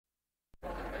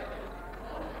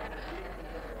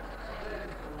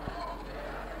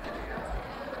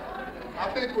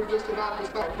I think we're just about to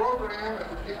start the program,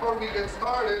 and before we get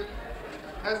started,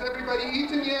 has everybody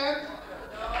eaten yet?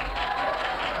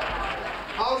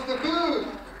 How's the food?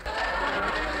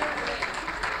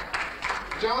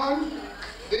 John,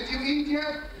 did you eat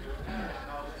yet?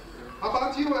 How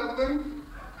about you, Evelyn?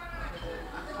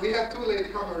 We have two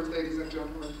latecomers, ladies and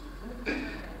gentlemen.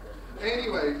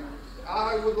 Anyway,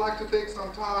 I would like to take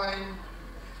some time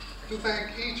to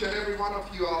thank each and every one of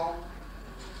you all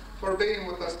for being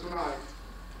with us tonight.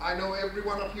 I know every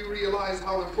one of you realize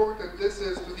how important this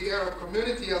is to the Arab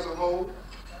community as a whole,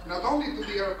 not only to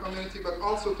the Arab community, but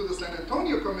also to the San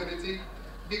Antonio community,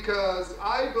 because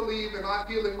I believe and I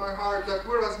feel in my heart that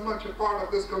we're as much a part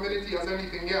of this community as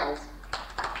anything else.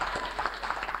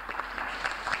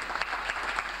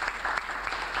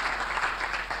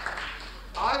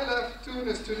 I left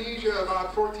Tunis, Tunisia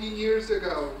about 14 years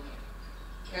ago,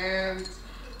 and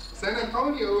San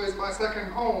Antonio is my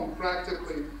second home,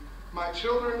 practically. My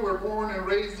children were born and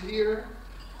raised here.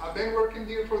 I've been working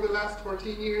here for the last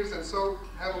 14 years, and so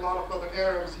have a lot of other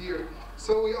Arabs here.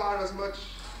 So we are as much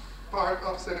part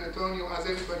of San Antonio as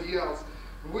anybody else.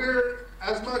 We're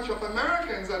as much of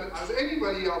Americans as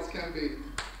anybody else can be.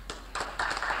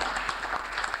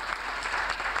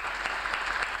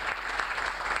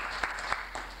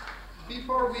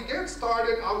 Before we get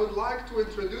started, I would like to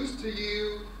introduce to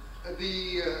you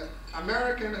the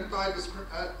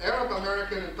Arab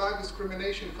American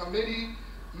Anti-Discrimination Committee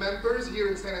members here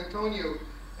in San Antonio.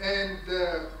 And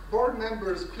board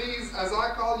members, please, as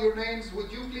I call your names,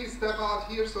 would you please step out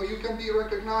here so you can be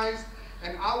recognized?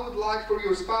 And I would like for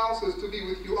your spouses to be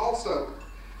with you also.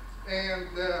 And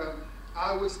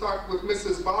I would start with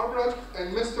Mrs. Barbara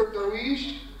and Mr.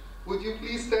 Darwish. Would you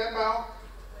please step out?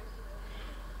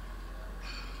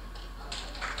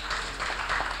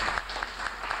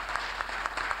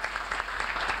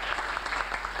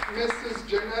 Mrs.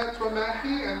 Jeanette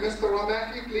Ramahi and Mr.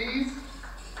 Ramahi, please.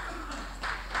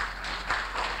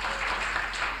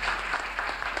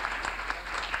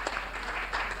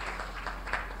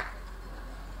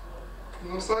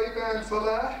 Nusayba and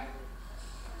Salah.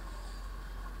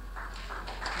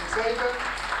 Nusayba,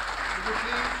 would you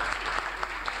please?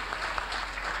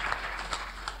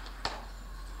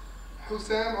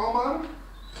 Hussam Omar.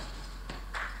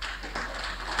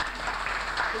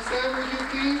 Hussam, would you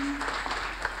please?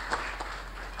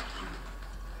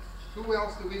 Who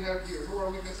else do we have here? Who are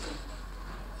we missing?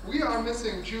 We are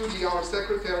missing Judy, our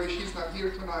secretary. She's not here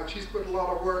tonight. She's put a lot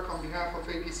of work on behalf of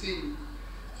ABC.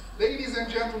 Ladies and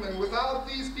gentlemen, without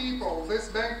these people, this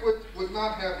banquet would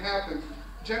not have happened.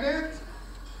 Janet,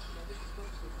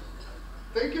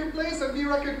 take your place and be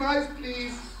recognized,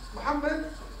 please. Muhammad?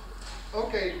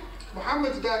 Okay,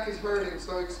 Muhammad's back is hurting,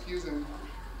 so excuse him.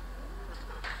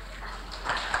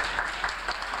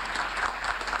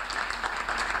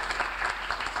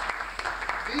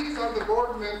 These are the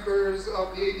board members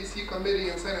of the ADC committee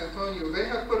in San Antonio. They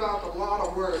have put out a lot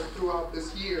of work throughout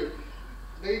this year.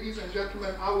 Ladies and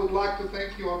gentlemen, I would like to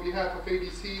thank you on behalf of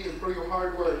ADC and for your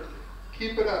hard work.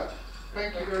 Keep it up.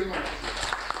 Thank you very much.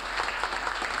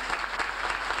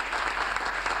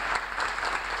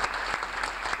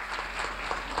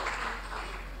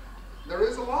 There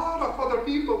is a lot of other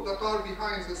people that are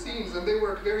behind the scenes, and they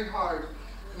work very hard.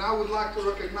 And I would like to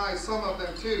recognize some of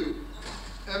them too.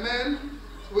 Amen.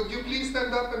 Would you please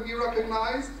stand up and be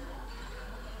recognized?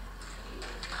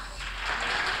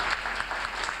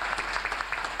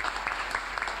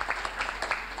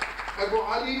 Abu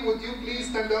Ali, would you please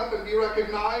stand up and be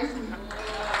recognized?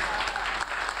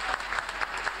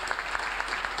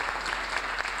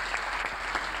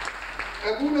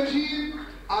 Abu Najib,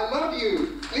 I love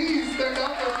you. Please stand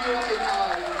up and be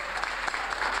recognized.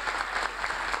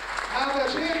 هذا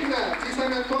شيخنا في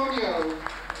San Antonio.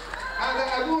 هذا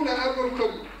أبونا أبو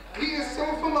الكل. He is so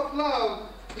full of love.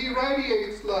 He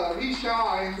radiates love. He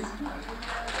shines.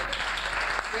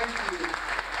 Thank you.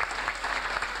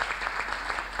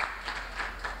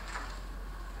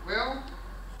 Well,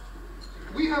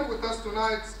 we have with us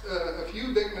tonight a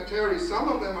few dignitaries. Some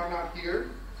of them are not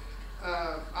here.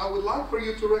 I would like for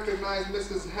you to recognize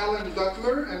Mrs. Helen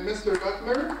Duttmer and Mr.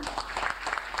 Duttmer.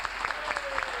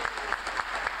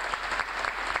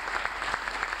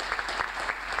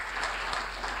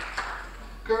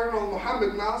 Colonel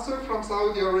Mohammed Nasser from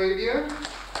Saudi Arabia.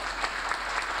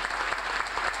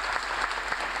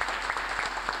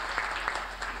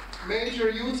 Major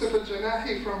Yusuf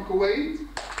Al-Janahi from Kuwait.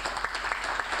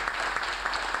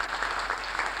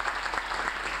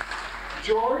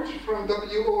 George from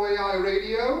WOAI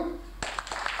Radio.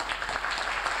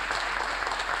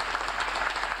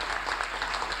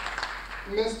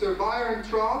 Mr. Byron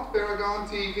Trott, Paragon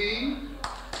TV.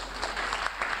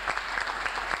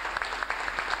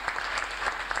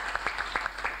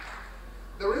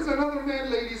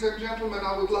 ladies and gentlemen,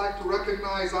 I would like to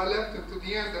recognize I left him to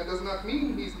the end. That does not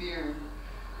mean he's the end.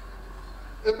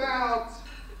 About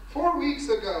 4 weeks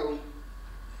ago,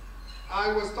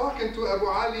 I was talking to Abu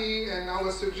Ali and I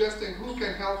was suggesting who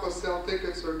can help us sell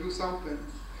tickets or do something.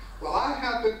 Well, I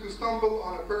happened to stumble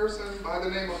on a person by the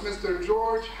name of Mr.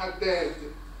 George Haddad.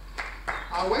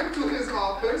 I went to his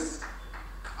office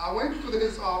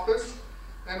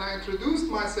and I introduced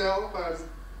myself as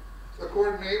the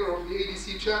coordinator of the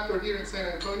ADC chapter here in San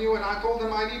Antonio, and I told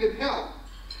him I needed help.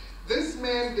 This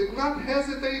man did not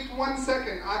hesitate 1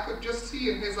 second. I could just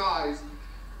see in his eyes,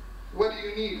 what do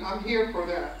you need? I'm here for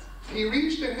that. He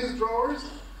reached in his drawers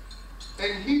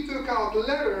and he took out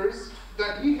letters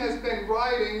that he has been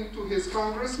writing to his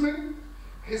congressmen,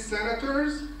 his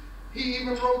senators. He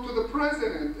even wrote to the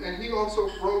president, and he also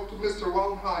wrote to Mr.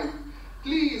 Waldheim.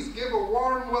 Please give a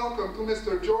warm welcome to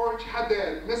Mr. George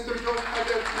Haddad. Mr. George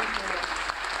Haddad, please come up.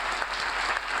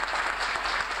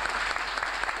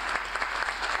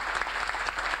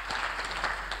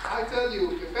 I tell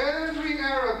you, if every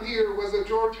Arab here was a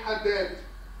George Haddad,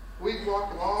 we'd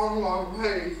walk a long, long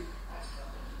way.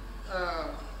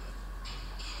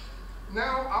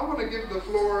 Now, I want to give the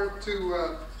floor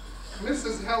to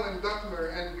Mrs. Helen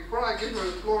Duttmer, and before I give her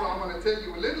the floor, I want to tell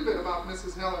you a little bit about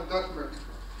Mrs. Helen Duttmer.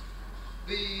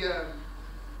 The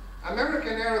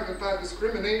American Arab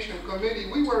Anti-Discrimination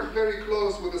Committee, we work very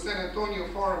close with the San Antonio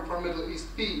Forum for Middle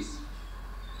East Peace.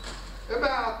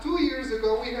 About 2 years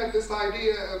ago, we had this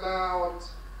idea about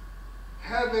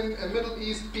having a Middle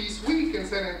East Peace Week in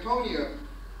San Antonio.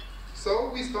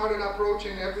 So we started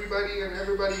approaching everybody in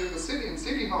the city, in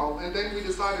City Hall, and then we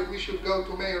decided we should go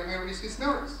to Mayor Henry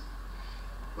Cisneros.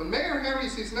 When Mayor Henry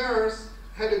Cisneros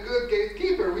had a good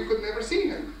gatekeeper, we could never see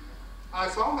him. I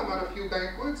saw him at a few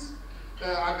banquets.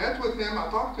 I met with him, I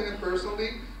talked to him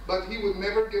personally, but he would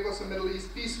never give us a Middle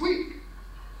East Peace Week.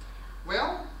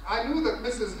 Well, I knew that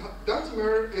Mrs.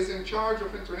 Duttmer is in charge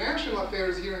of international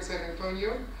affairs here in San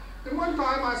Antonio, and one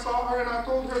time I saw her and I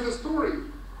told her the story.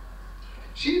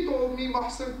 She told me,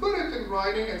 Mohsen, put it in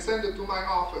writing and send it to my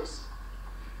office.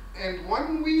 And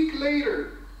 1 week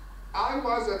later, I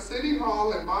was at City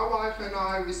Hall and my wife and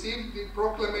I received the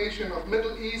proclamation of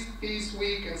Middle East Peace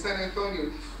Week in San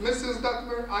Antonio. Mrs.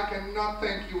 Duttmer, I cannot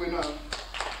thank you enough.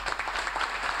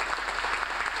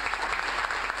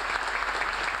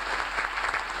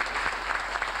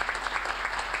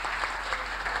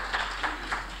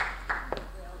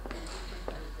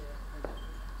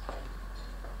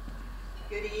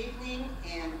 Good evening,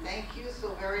 and thank you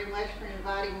so very much for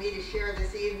inviting me to share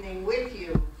this evening with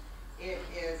you. It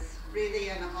is really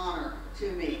an honor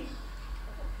to me.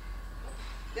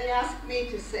 They asked me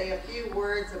to say a few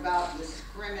words about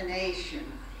discrimination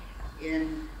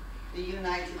in the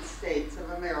United States of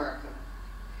America.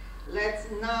 Let's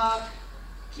not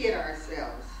kid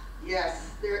ourselves.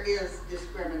 Yes, there is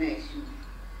discrimination,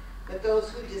 but those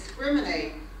who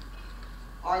discriminate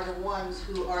are the ones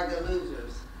who are the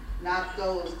losers, not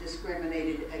those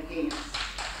discriminated against.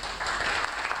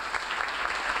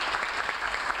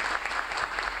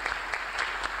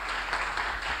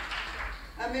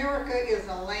 America is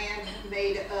a land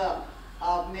made up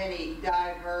of many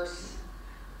diverse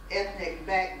ethnic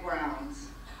backgrounds.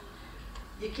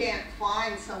 You can't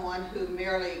find someone who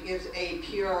merely is a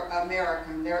pure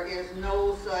American. There is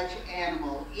no such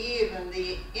animal. Even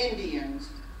the Indians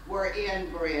were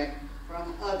inbred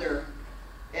from other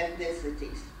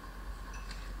ethnicities.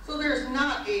 So there's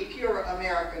not a pure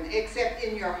American except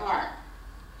in your heart.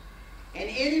 And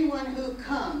anyone who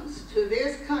comes to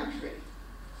this country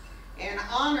and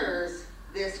honors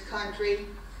this country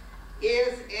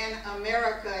is an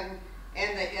American,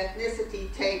 and the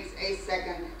ethnicity takes a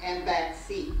second and back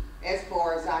seat as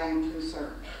far as I am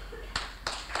concerned.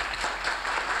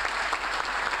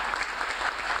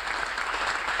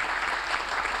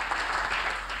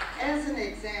 As an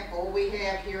example, we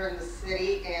have here in the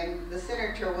city, and the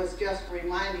senator was just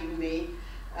reminding me,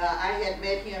 I had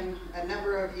met him a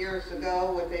number of years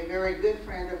ago with a very good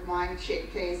friend of mine,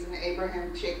 Chick Kaysen,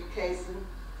 Abraham Chick Kaysen.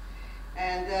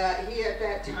 And he at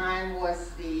that time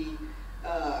was a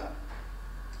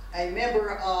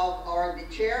member of, or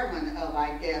the chairman of,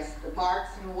 I guess, the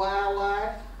Parks and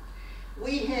Wildlife.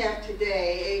 We have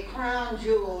today a crown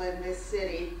jewel in this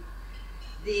city,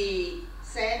 the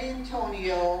San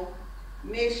Antonio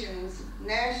Missions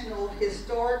National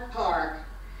Historic Park,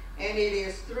 and it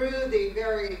is through the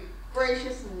very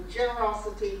gracious and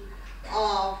generosity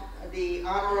of the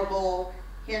Honorable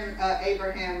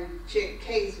Abraham Chick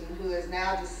Kaysen, who is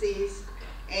now deceased,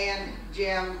 and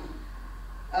Jim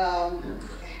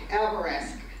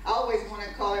Alvarez. I always want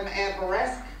to call him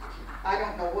Alvarez. I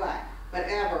don't know why, but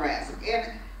Alvarez. And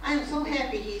I am so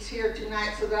happy he's here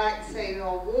tonight so that I can say a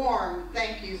warm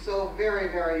thank you so very,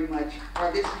 very much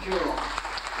for this jewel.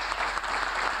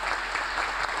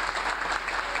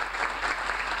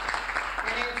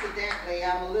 And incidentally,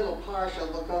 I'm a little partial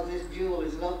because this jewel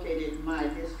is located in my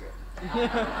district.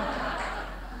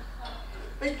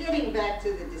 But getting back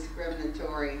to the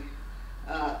discriminatory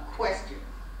question,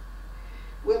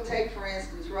 we'll take, for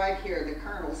instance, right here, the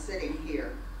colonel sitting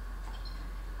here.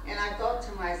 And I thought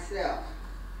to myself,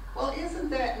 well, isn't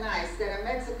that nice that a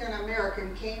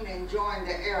Mexican-American came and joined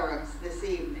the Arabs this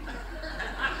evening?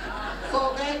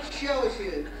 So that shows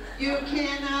you, you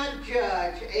cannot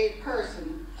judge a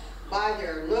person by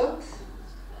their looks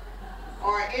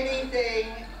or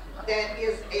anything that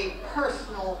is a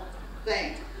personal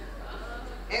thing.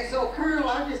 And so, Colonel,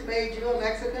 I just made you a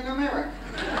Mexican-American.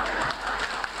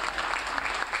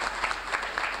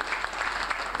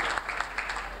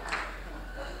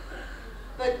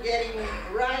 But getting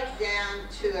right down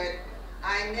to it,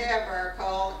 I never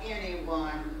call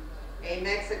anyone a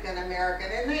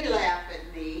Mexican-American, and they laugh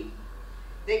at me.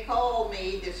 They call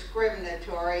me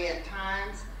discriminatory at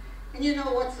times. And you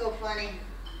know what's so funny?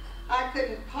 I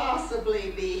couldn't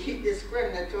possibly be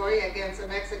discriminatory against a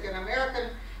Mexican-American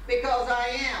because I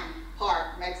am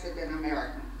part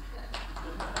Mexican-American.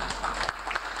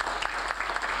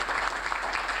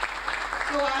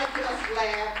 So I just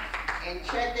laugh and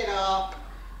check it off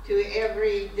to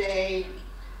everyday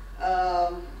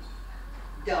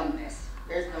dumbness.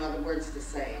 There's no other words to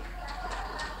say.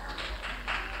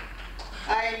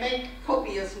 I make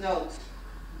copious notes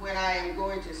when I am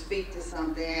going to speak to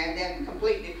something and then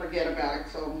completely forget about it.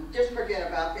 So just forget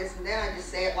about this and then I just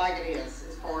say it like it is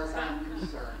as far as I'm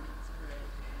concerned.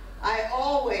 I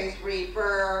always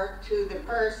refer to the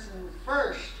person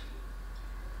first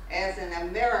as an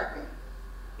American.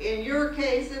 In your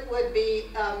case, it would be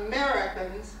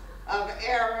Americans of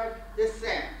Arab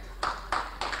descent.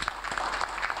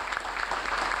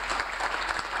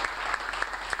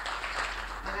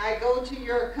 When I go to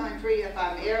your country, if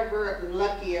I'm ever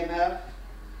lucky enough,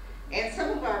 and some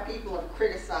of our people have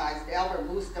criticized Albert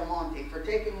Bustamante for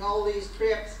taking all these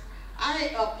trips,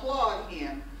 I applaud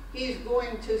him. He's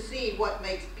going to see what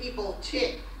makes people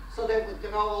tick so that we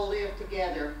can all live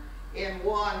together in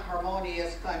one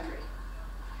harmonious country.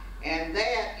 And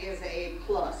that is a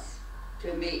plus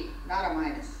to me, not a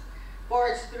minus. For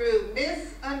it's through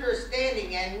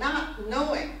misunderstanding and not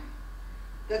knowing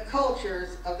the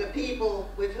cultures of the people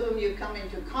with whom you come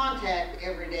into contact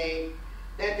every day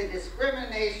that the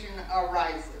discrimination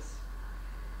arises.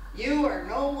 You are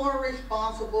no more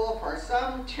responsible for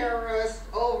some terrorist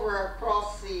over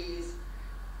across seas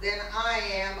than I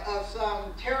am of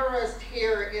some terrorist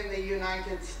here in the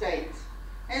United States.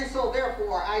 And so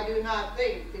therefore, I do not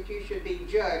think that you should be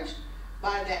judged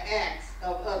by the acts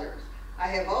of others. I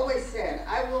have always said,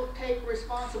 I will take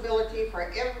responsibility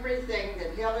for everything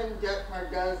that Helen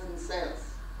Detmer does and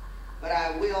says. But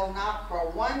I will not for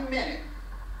 1 minute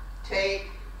take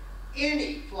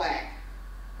any flack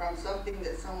from something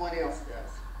that someone else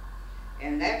does.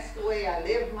 And that's the way I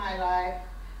live my life.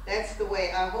 That's the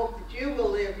way I hope that you will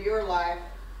live your life.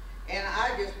 And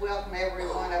I just welcome every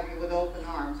one of you with open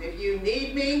arms. If you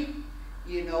need me,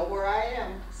 you know where I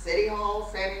am. City Hall,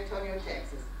 San Antonio,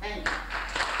 Texas. Thank you.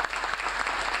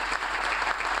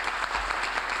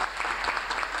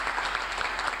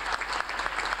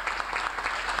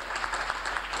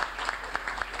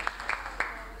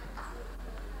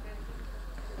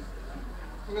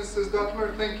 Mrs.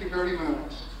 Detmer, thank you very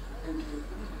much. Thank you.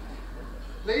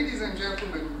 Ladies and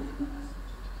gentlemen,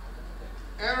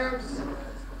 Arabs,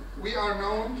 we are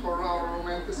known for our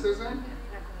romanticism,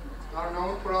 are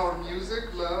known for our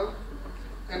music, love,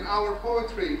 and our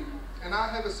poetry. And I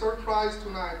have a surprise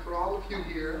tonight for all of you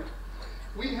here.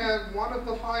 We have one of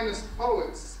the finest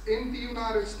poets in the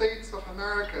United States of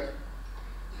America,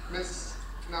 Miss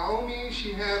Naomi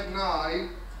Shihab Nye.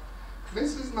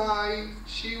 Mrs. Nye,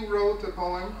 she wrote a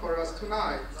poem for us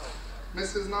tonight.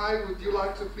 Mrs. Nye, would you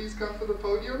like to please come to the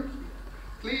podium?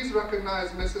 Please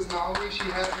recognize Mrs. Naomi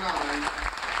Shihab Nye.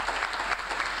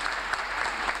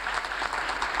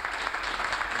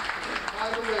 By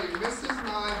the way, Mrs.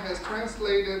 Nye has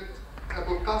translated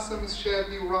Abu Qasim's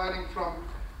Shabi writing from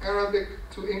Arabic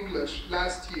to English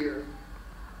last year.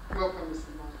 Welcome, Mrs.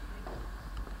 Nye.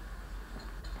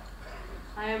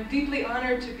 I am deeply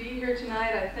honored to be here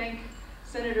tonight. I thank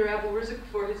Senator Abel-Rizk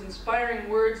for his inspiring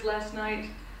words last night.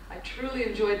 I truly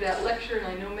enjoyed that lecture, and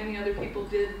I know many other people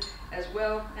did as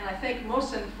well. And I thank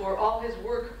Mohsen for all his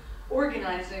work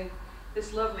organizing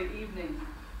this lovely evening.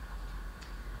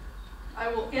 I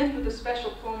will end with a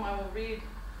special poem. I will read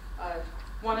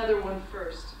one other one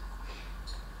first.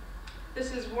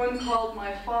 This is one called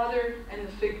My Father and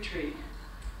the Fig Tree.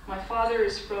 My father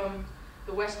is from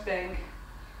the West Bank,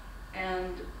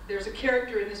 and there's a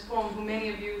character in this poem who many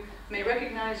of you may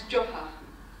recognize, Joha.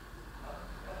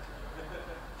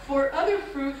 For other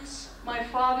fruits, my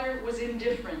father was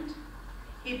indifferent.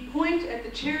 He'd point at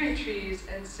the cherry trees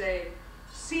and say,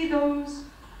 "See those?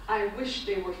 I wish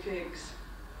they were figs."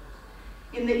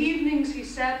 In the evenings, he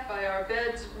sat by our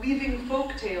beds weaving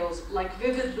folk tales like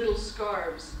vivid little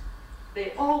scarves.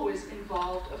 They always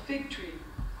involved a fig tree.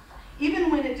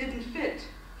 Even when it didn't fit,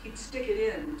 he'd stick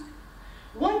it in.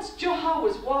 Once Joha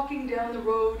was walking down the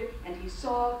road and he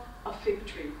saw a fig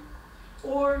tree.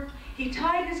 Or he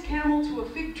tied his camel to a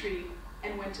fig tree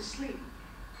and went to sleep.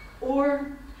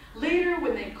 Or later,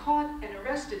 when they caught and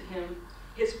arrested him,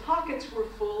 his pockets were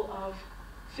full of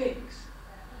figs.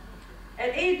 At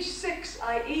age 6,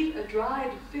 I ate a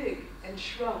dried fig and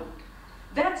shrugged.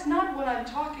 "That's not what I'm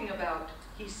talking about,"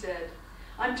 he said.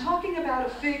 "I'm talking about a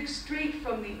fig straight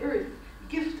from the earth,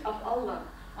 gift of Allah,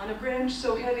 on a branch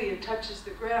so heavy it touches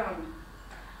the ground.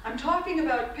 I'm talking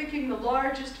about picking the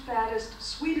largest, fattest,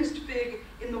 sweetest fig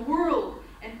in the world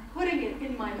and putting it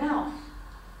in my mouth."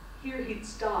 Here he'd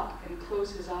stop and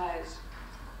close his eyes.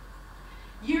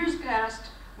 Years passed.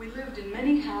 We lived in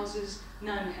many houses.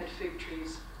 None had fig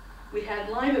trees. We had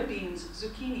lima beans,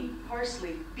 zucchini,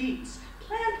 parsley, beets.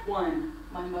 "Plant one,"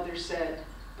 my mother said,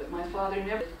 but my father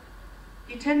never.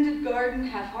 He tended garden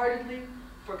half-heartedly,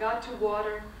 forgot to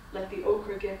water, let the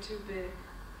okra get too big.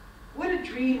 What a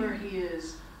dreamer he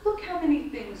is. Look how many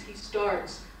things he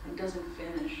starts and doesn't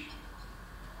finish.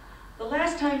 The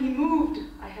last time he moved,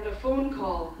 I had a phone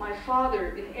call, my father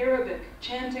in Arabic,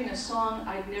 chanting a song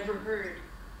I'd never heard.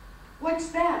 "What's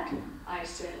that?" I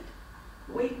said.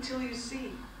 "Wait till you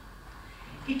see."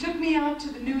 He took me out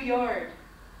to the new yard.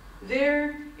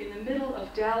 There, in the middle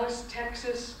of Dallas,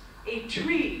 Texas, a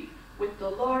tree with the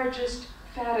largest,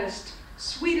 fattest,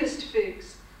 sweetest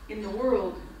figs in the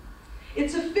world.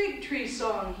 "It's a fig tree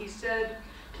song," he said,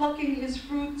 plucking his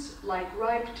fruits like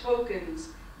ripe tokens,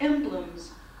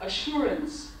 emblems,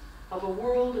 assurance of a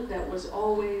world that was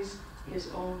always his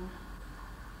own.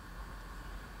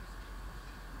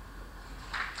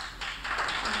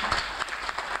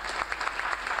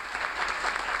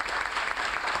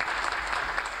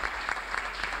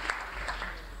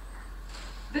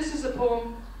 This is a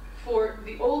poem for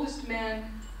the oldest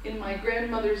man in my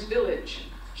grandmother's village.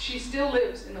 She still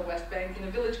lives in the West Bank in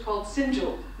a village called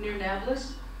Sinjil, near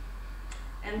Nablus.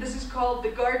 And this is called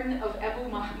The Garden of Abu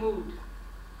Mahmoud.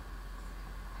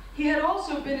 He had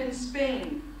also been in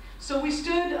Spain, so we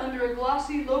stood under a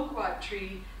glossy loquat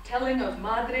tree telling of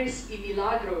madres y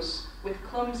milagros with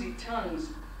clumsy tongues.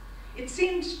 It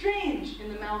seemed strange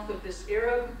in the mouth of this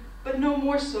Arab, but no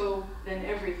more so than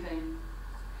everything.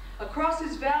 Across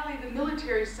his valley, the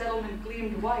military settlement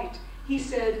gleamed white. He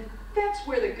said, "That's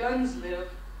where the guns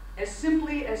live," as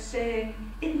simply as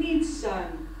saying, "It needs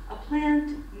sun. A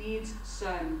plant needs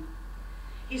sun."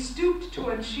 He stooped to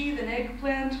unsheath an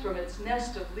eggplant from its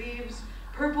nest of leaves,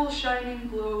 purple shining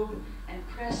globe, and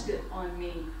pressed it on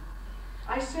me.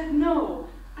 I said, "No,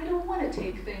 I don't want to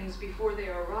take things before they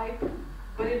are ripe,"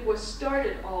 but it was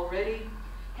started already.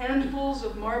 Handfuls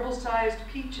of marble-sized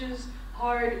peaches,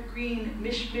 hard green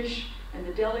mishmish, and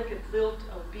the delicate lilt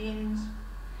of beans.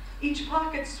 Each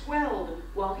pocket swelled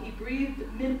while he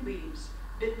breathed mint leaves,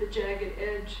 bit the jagged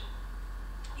edge.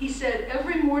 He said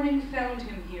every morning found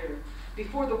him here.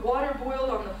 Before the water boiled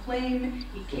on the flame,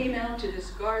 he came out to this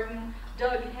garden,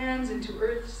 dug hands into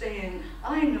earth, saying,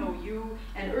 "I know you,"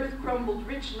 and earth crumbled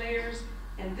rich layers,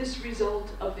 and this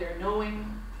result of their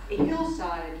knowing, a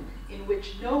hillside in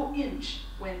which no inch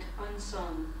went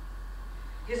unsung.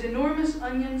 His enormous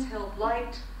onions held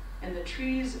light, and the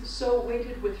trees so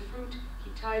weighted with fruit, he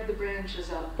tied the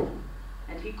branches up.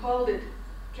 And he called it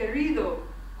querido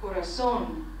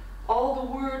corazón, all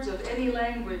the words of any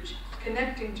language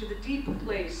connecting to the deep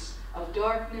place of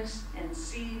darkness and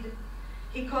seed.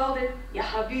 He called it ya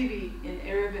habibi in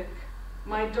Arabic,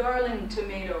 my darling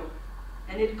tomato,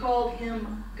 and it called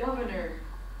him governor,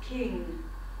 king,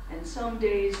 and some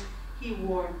days he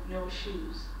wore no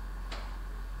shoes.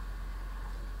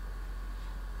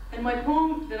 And my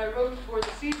poem that I wrote for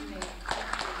this evening,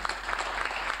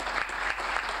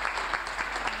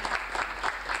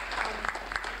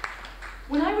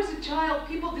 when I was a child,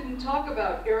 people didn't talk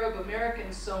about Arab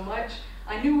Americans so much.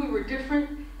 I knew we were different,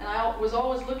 and I was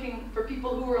always looking for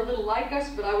people who were a little like us,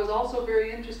 but I was also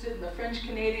very interested in the French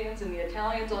Canadians and the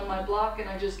Italians on my block, and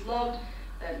I just loved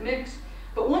that mix.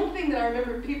 But one thing that I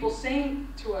remember people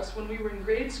saying to us when we were in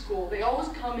grade school, they always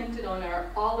commented on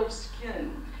our olive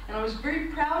skin. And I was very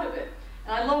proud of it.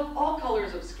 And I love all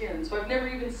colors of skin, so I've never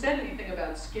even said anything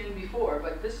about skin before,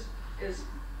 but this is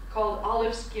called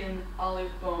Olive Skin, Olive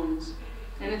Bones,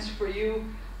 and it's for you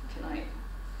tonight.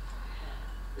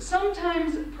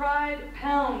 Sometimes pride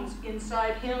pounds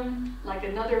inside him like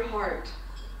another heart.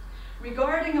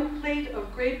 Regarding a plate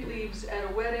of grape leaves at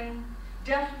a wedding,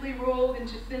 deftly rolled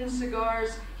into thin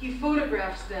cigars, he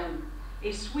photographs them.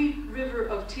 A sweet river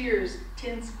of tears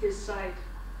tints his sight.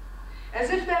 As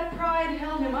if that pride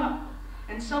held him up,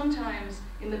 and sometimes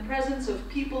in the presence of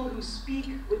people who speak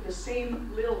with the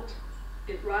same lilt,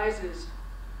 it rises.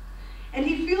 And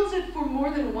he feels it for more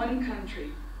than one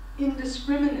country,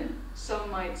 indiscriminate, some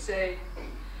might say.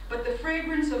 But the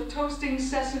fragrance of toasting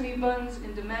sesame buns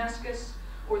in Damascus,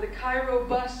 or the Cairo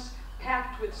bus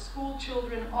packed with school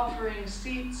children offering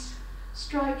seats,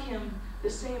 strike him the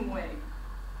same way.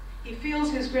 He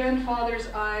feels his grandfather's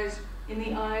eyes in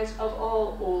the eyes of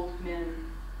all old men.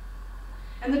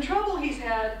 And the trouble he's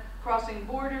had crossing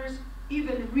borders,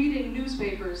 even reading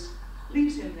newspapers,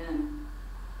 leaves him then.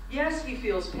 Yes, he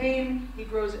feels pain, he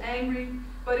grows angry,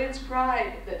 but it's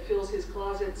pride that fills his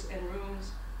closets and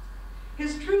rooms.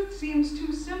 His truth seems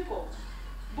too simple.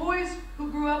 Boys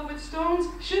who grew up with stones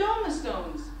should own the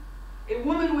stones. A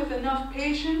woman with enough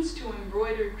patience to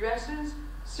embroider dresses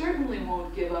certainly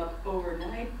won't give up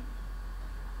overnight.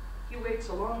 He waits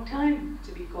a long time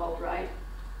to be called right.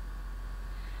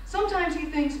 Sometimes he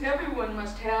thinks everyone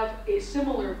must have a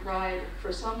similar pride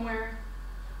for somewhere.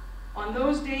 On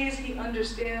those days he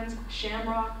understands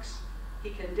shamrocks,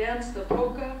 he can dance the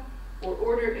polka or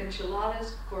order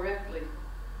enchiladas correctly.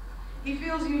 He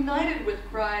feels united with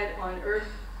pride on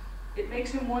earth. It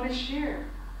makes him want to share.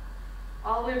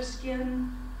 Olive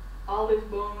skin, olive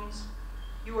bones,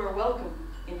 you are welcome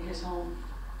in his home.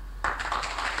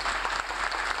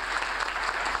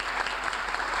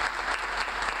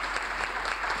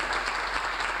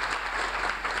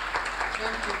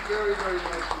 Thank you very, very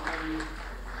much, Jouini.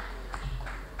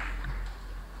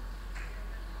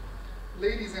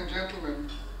 Ladies and gentlemen,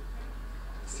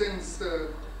 since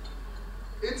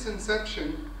its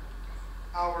inception,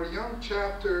 our young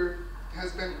chapter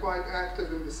has been quite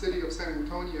active in the city of San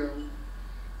Antonio.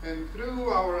 And through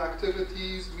our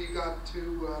activities, we got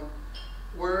to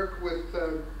work with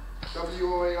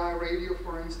WOAI Radio,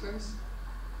 for instance.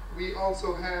 We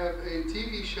also have a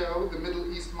TV show, the Middle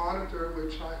East Monitor,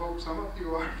 which I hope some of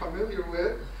you are familiar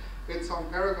with. It's on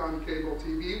Paragon Cable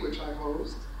TV, which I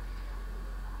host.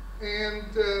 And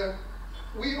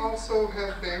we also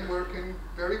have been working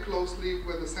very closely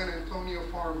with the San Antonio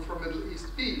Forum for Middle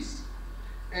East Peace.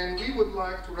 And we would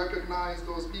like to recognize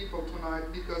those people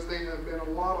tonight because they have been a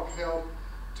lot of help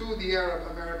to the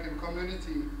Arab American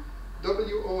community.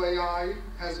 WOAI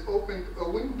has opened a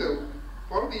window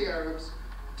for the Arabs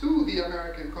to the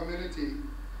American community.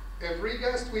 Every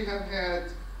guest we have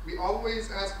had, we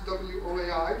always ask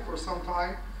WOAI for some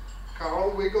time.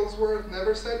 Carl Wigglesworth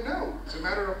never said no. As a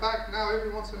matter of fact, now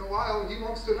every once in a while, he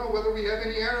wants to know whether we have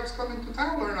any Arabs coming to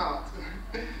town or not.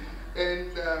 And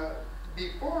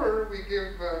before we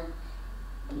give a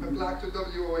plaque to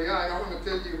WOAI, I want to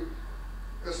tell you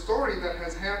a story that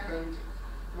has happened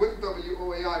with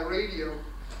WOAI Radio.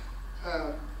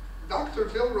 Dr.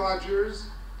 Bill Rogers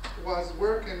was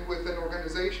working with an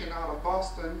organization out of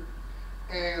Boston,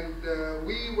 and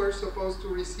we were supposed to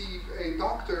receive a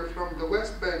doctor from the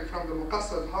West Bank, from the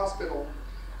Muqassad Hospital,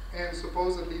 and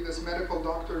supposedly this medical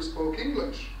doctor spoke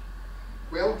English.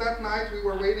 Well, that night we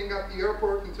were waiting at the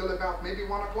airport until about maybe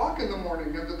 1 o'clock in the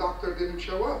morning, and the doctor didn't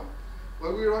show up.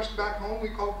 Well, we rushed back home, we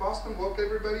called Boston, woke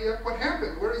everybody up. What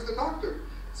happened? Where is the doctor?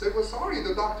 Said, well, sorry,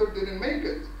 the doctor didn't make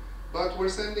it, but we're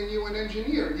sending you an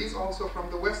engineer. He's also from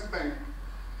the West Bank.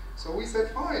 So we said,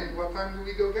 fine, what time do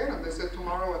we go get him? They said,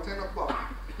 tomorrow at 10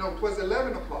 o'clock. No, it was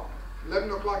 11 o'clock.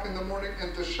 11 o'clock in the morning,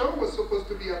 and the show was supposed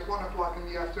to be at 1 o'clock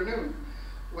in the afternoon.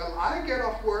 Well, I get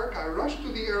off work, I rush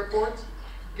to the airport,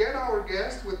 get our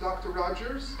guest with Dr.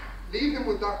 Rogers, leave him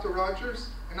with Dr. Rogers,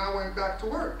 and I went back to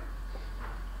work.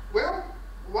 Well,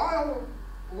 while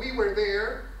we were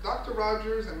there, Dr.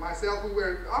 Rogers and myself,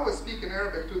 I was speaking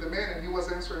Arabic to the man, and he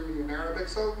was answering me in Arabic,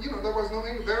 so, there was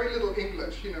very little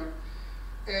English,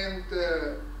 And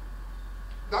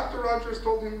Dr. Rogers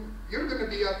told him, you're going to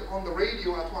be on the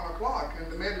radio at 1 o'clock.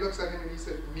 And the man looks at him and he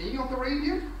said, me on the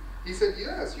radio? He said,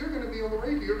 yes, you're going to be on the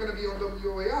radio. You're going to be on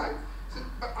WOAI. He said,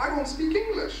 but I don't speak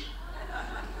English.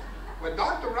 When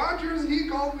Dr. Rogers, he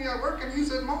called me at work and he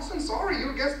said, Mohsen, sorry,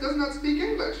 your guest does not speak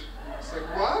English. I said,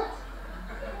 what?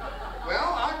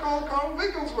 Well, I called Carl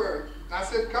Wigglesworth. I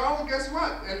said, Carl, guess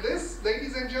what? And this,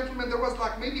 ladies and gentlemen, there was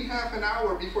like maybe half an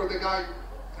hour before the guy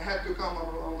had to come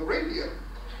on the radio.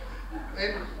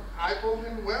 And I told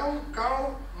him, well,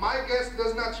 Carl, my guest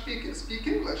does not speak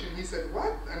English. And he said,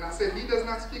 what? And I said, he does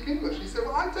not speak English. He said,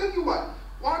 well, I'll tell you what,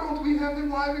 why don't we have him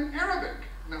live in Arabic?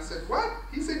 And I said, what?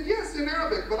 He said, yes, in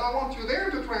Arabic, but I want you there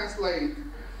to translate.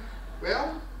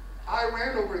 Well, I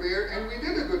ran over there and we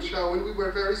did a good show and we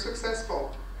were very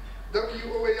successful.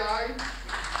 WOAI.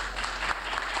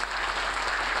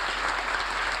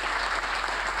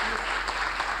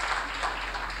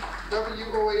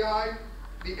 WOAI,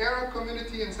 the Arab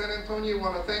community in San Antonio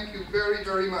want to thank you very,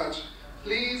 very much.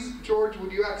 Please, George,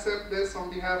 would you accept this on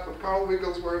behalf of Carl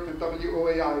Wigglesworth and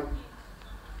WOAI?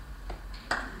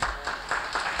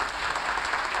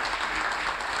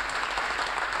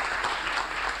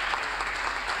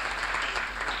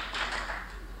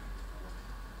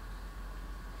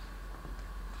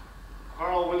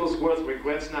 Carl Wigglesworth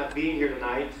regrets not being here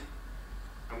tonight.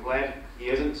 I'm glad he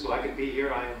isn't, so I could be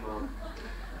here. I am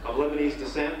of Lebanese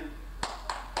descent.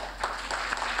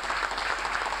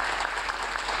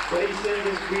 But he sent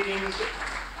his greetings,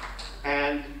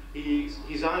 and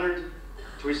he's honored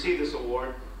to receive this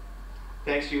award.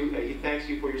 Thanks you. He thanks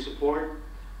you for your support,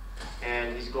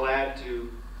 and he's glad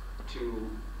to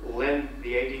lend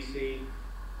the ADC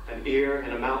an ear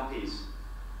and a mouthpiece.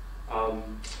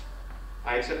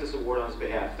 I accept this award on his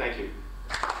behalf. Thank you.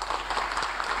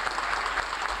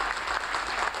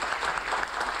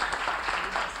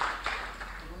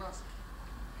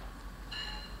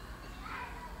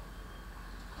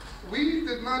 We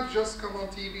did not just come on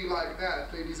TV like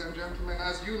that, ladies and gentlemen.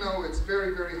 As you know, it's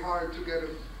very, very hard to get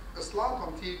a slot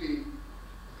on TV.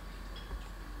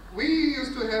 We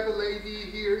used to have a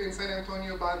lady here in San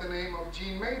Antonio by the name of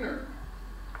Jean Maynard.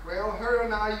 Well, her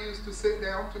and I used to sit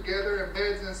down together in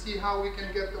beds and see how we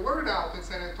can get the word out in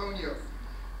San Antonio.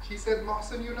 She said,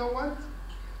 Mohsen, you know what?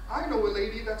 I know a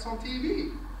lady that's on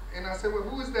TV. And I said, well,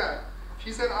 who is that?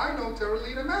 She said, I know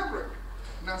Terralita Maverick.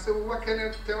 And I said, well, what can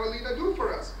Terralita do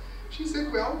for us? She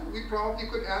said, well, we probably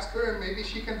could ask her and maybe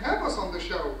she can have us on the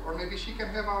show, or maybe she can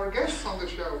have our guests on the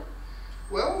show.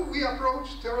 Well, we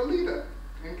approached Terralita,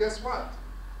 and guess what?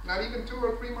 Not even 2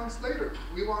 or 3 months later,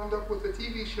 we wound up with a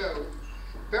TV show.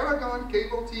 Paragon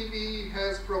Cable TV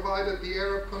has provided the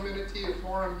Arab community a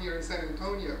forum here in San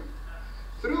Antonio.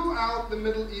 Throughout the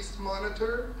Middle East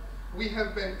Monitor, we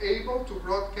have been able to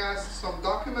broadcast some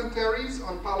documentaries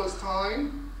on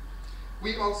Palestine.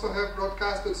 We also have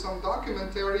broadcasted some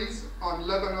documentaries on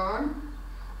Lebanon.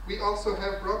 We also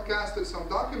have broadcasted some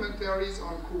documentaries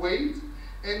on Kuwait.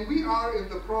 And we are in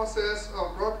the process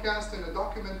of broadcasting a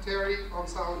documentary on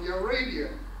Saudi Arabia.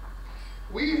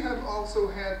 We have also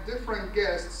had different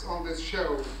guests on this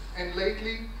show, and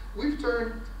lately we've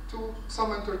turned to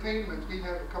some entertainment. We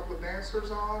had a couple of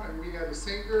dancers on, and we had a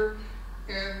singer.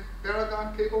 And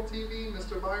Paragon Cable TV,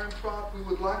 Mr. Byron Trott, we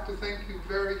would like to thank you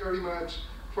very, very much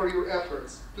for your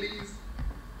efforts. Please,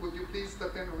 would you please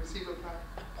step in and receive a plaque?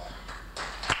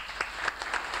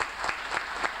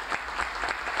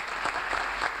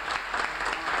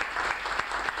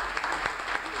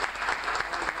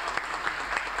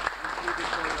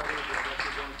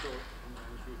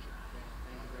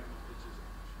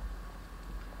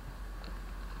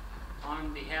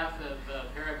 On behalf of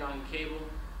Paragon Cable,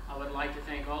 I would like to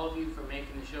thank all of you for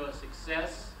making the show a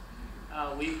success.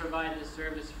 We provide this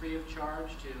service free of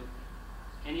charge to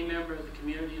any member of the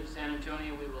community of San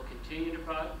Antonio. We will continue to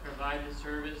provide the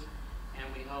service, and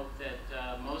we hope that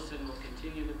Mohsen will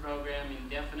continue the program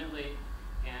indefinitely,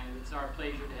 and it's our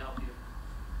pleasure to help you.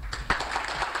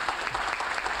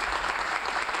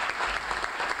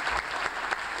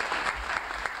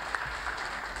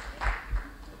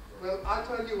 Well, I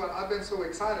tell you what, I've been so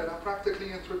excited, I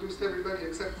practically introduced everybody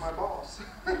except my boss.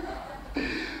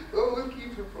 Oh, we'll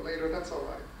keep him for later, that's all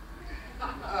right.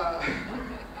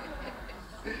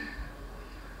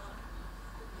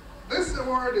 This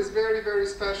award is very, very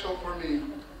special for me.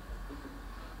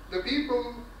 The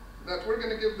people that we're going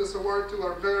to give this award to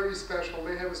are very special.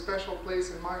 They have a special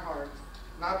place in my heart.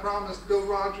 And I promised Bill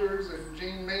Rogers and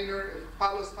Jean Maynard, if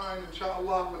Palestine,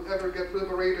 inshallah, will ever get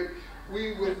liberated,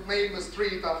 we will name a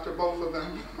street after both of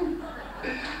them.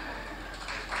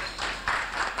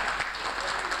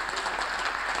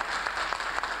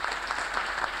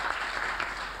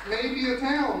 Maybe a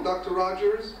town, Dr.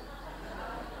 Rogers.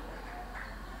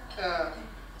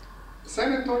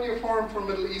 San Antonio Forum for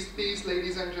Middle East Peace,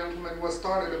 ladies and gentlemen, was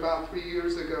started about 3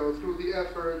 years ago through the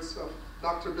efforts of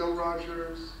Dr. Bill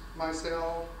Rogers,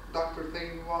 myself, Dr.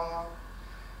 Thane Wah,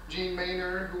 Jean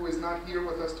Maynard, who is not here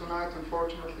with us tonight,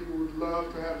 unfortunately. We would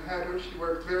love to have had her. She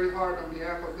worked very hard on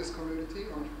behalf of this community,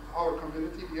 on our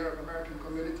community, the Arab American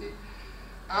community.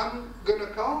 I'm gonna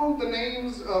call the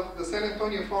names of the San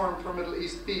Antonio Forum for Middle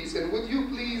East Peace, and would you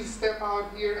please step out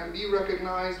here and be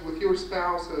recognized with your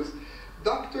spouses,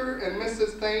 Dr. and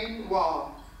Mrs. Thane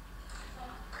Wah.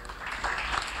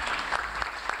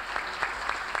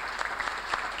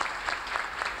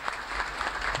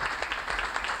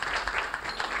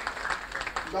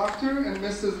 Dr. and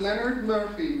Mrs. Leonard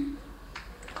Murphy.